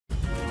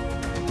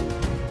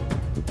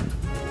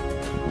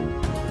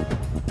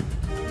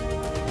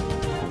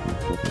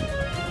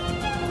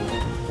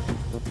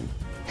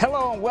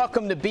Hello and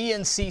welcome to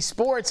BNC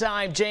Sports.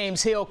 I'm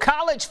James Hill.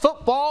 College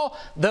football,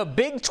 the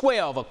Big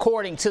 12.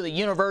 According to the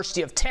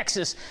University of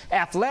Texas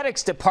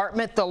Athletics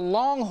Department, the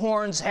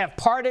Longhorns have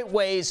parted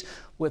ways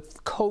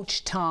with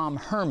Coach Tom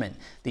Herman.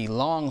 The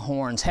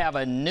Longhorns have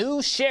a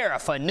new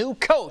sheriff, a new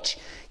coach.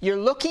 You're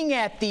looking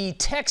at the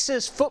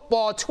Texas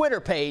football Twitter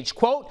page.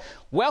 Quote,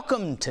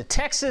 "Welcome to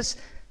Texas,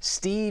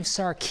 Steve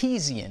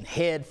Sarkisian,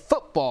 head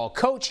football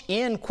coach,"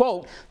 end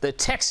quote. The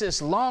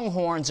Texas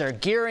Longhorns are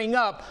gearing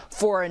up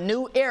for a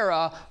new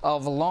era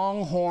of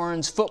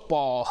Longhorns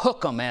football.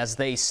 Hook 'em, as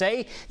they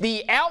say.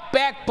 The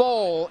Outback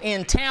Bowl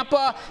in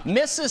Tampa,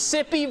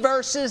 Mississippi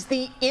versus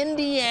the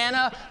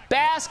Indiana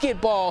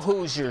basketball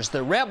Hoosiers.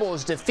 The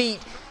Rebels defeat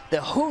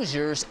the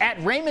Hoosiers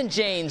at Raymond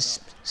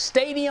James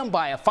Stadium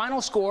by a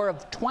final score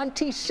of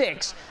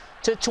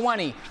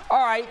 26-20.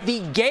 All right,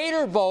 the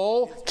Gator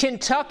Bowl,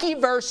 Kentucky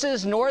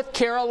versus North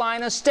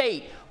Carolina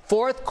State.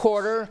 Fourth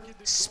quarter,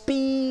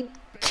 speed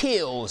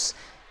kills.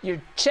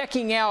 You're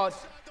checking out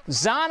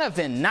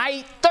Zonovan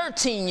Knight,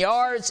 13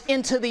 yards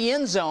into the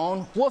end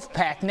zone.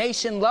 Wolfpack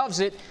Nation loves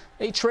it.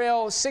 They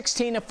trail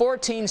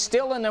 16-14,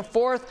 still in the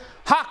fourth.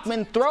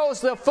 Hockman throws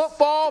the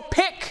football,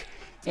 pick.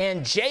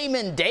 And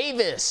Jamin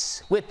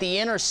Davis with the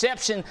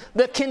interception.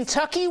 The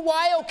Kentucky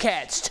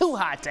Wildcats, too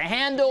hot to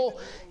handle.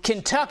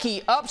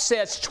 Kentucky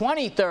upsets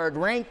 23rd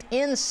ranked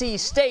NC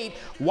State.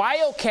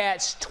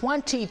 Wildcats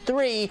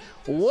 23,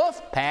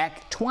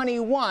 Wolfpack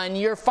 21,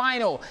 your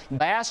final.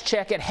 Last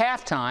check at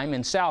halftime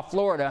in South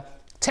Florida,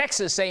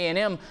 Texas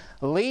A&M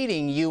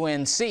leading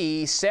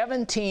UNC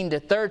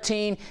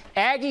 17-13.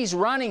 Aggies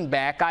running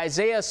back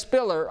Isaiah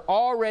Spiller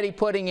already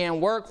putting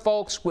in work,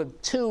 folks,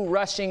 with 2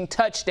 rushing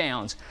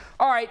touchdowns.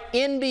 All right,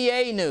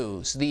 NBA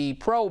news. The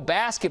pro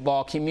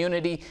basketball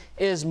community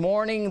is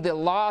mourning the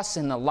loss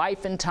in the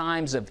life and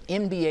times of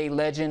NBA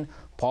legend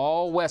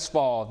Paul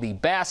Westphal, the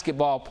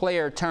basketball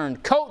player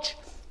turned coach.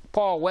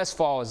 Paul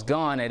Westphal is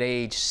gone at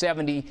age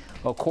 70,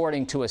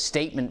 according to a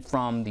statement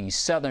from the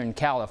Southern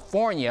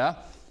California.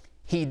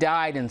 He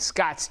died in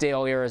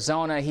Scottsdale,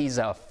 Arizona. He's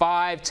a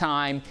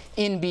 5-time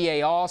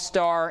NBA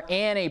All-Star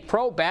and a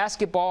Pro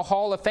Basketball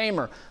Hall of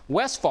Famer.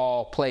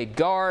 Westphal played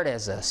guard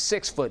as a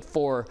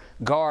 6'4"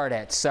 guard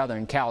at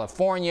Southern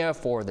California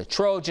for the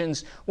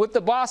Trojans. With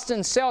the Boston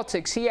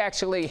Celtics, he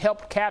actually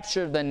helped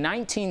capture the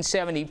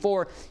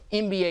 1974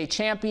 NBA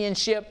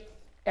championship.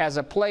 As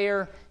a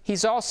player,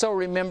 he's also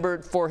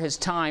remembered for his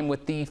time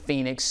with the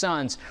Phoenix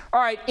Suns.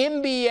 All right,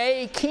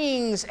 NBA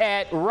Kings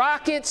at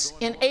Rockets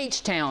in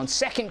H-Town.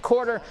 Second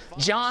quarter,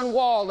 John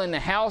Wall in the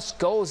house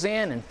goes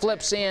in and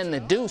flips in the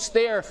deuce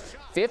there.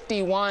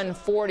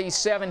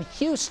 51-47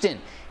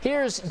 Houston.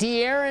 Here's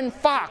De'Aaron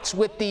Fox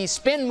with the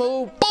spin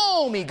move.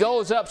 Boom! He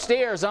goes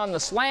upstairs on the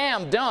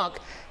slam dunk.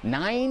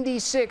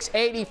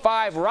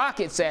 96-85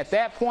 Rockets at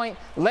that point.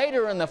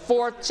 Later in the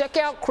fourth, check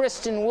out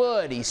Christian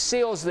Wood. He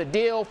seals the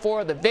deal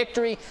for the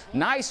victory.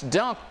 Nice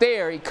dunk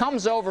there. He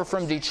comes over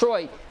from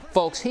Detroit.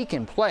 Folks, he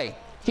can play.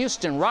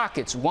 Houston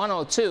Rockets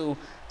 102,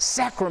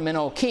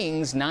 Sacramento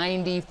Kings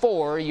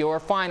 94, your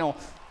final.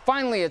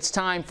 Finally, it's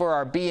time for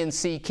our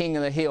BNC King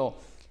of the Hill.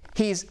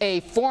 He's a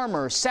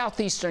former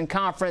Southeastern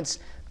Conference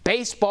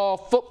baseball,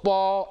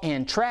 football,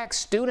 and track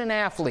student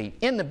athlete.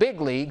 In the big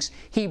leagues,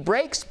 he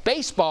breaks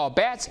baseball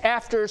bats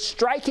after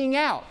striking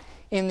out.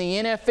 In the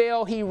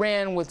NFL, he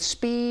ran with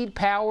speed,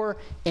 power,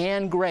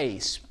 and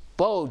grace.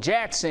 Bo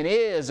Jackson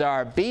is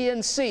our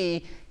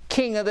BNC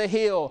King of the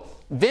Hill.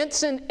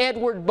 Vincent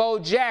Edward Bo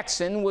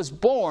Jackson was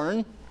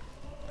born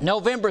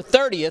November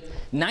 30th,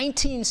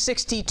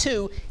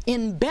 1962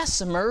 in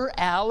Bessemer,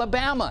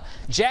 Alabama.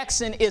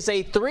 Jackson is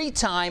a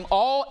 3-time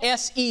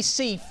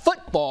All-SEC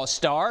football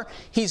star.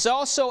 He's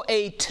also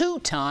a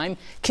 2-time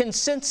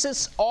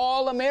consensus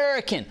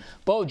All-American.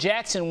 Bo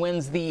Jackson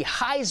wins the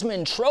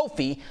Heisman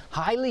Trophy,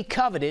 highly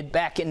coveted,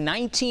 back in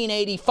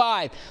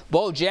 1985.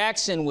 Bo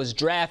Jackson was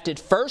drafted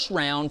first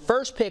round,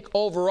 first pick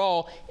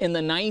overall in the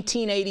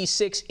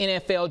 1986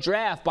 NFL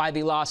Draft by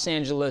the Los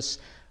Angeles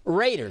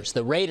Raiders.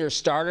 The Raiders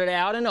started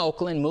out in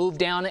Oakland, moved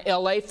down to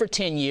L.A. for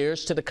 10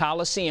 years to the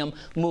Coliseum,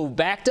 moved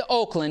back to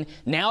Oakland.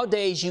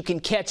 Nowadays, you can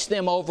catch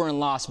them over in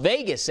Las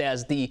Vegas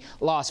as the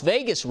Las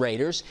Vegas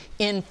Raiders.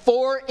 In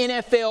 4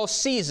 NFL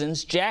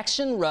seasons,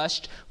 Jackson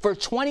rushed for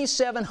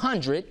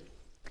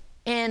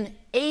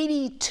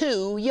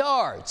 2,782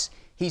 yards.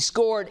 He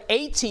scored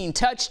 18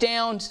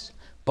 touchdowns.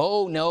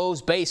 Bo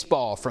knows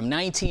baseball. From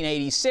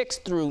 1986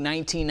 through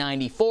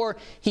 1994,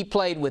 he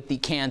played with the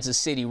Kansas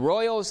City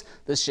Royals,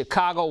 the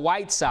Chicago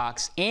White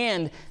Sox,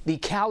 and the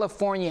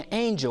California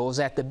Angels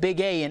at the Big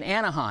A in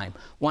Anaheim.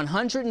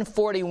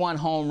 141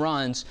 home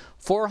runs,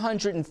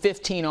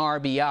 415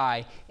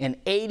 RBI, and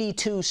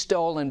 82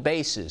 stolen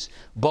bases.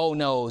 Bo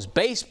knows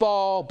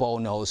baseball. Bo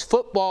knows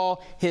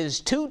football.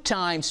 His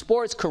 2-time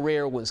sports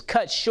career was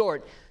cut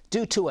short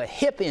due to a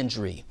hip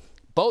injury.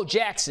 Bo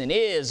Jackson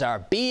is our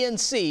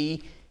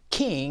BNC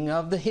King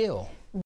of the Hill.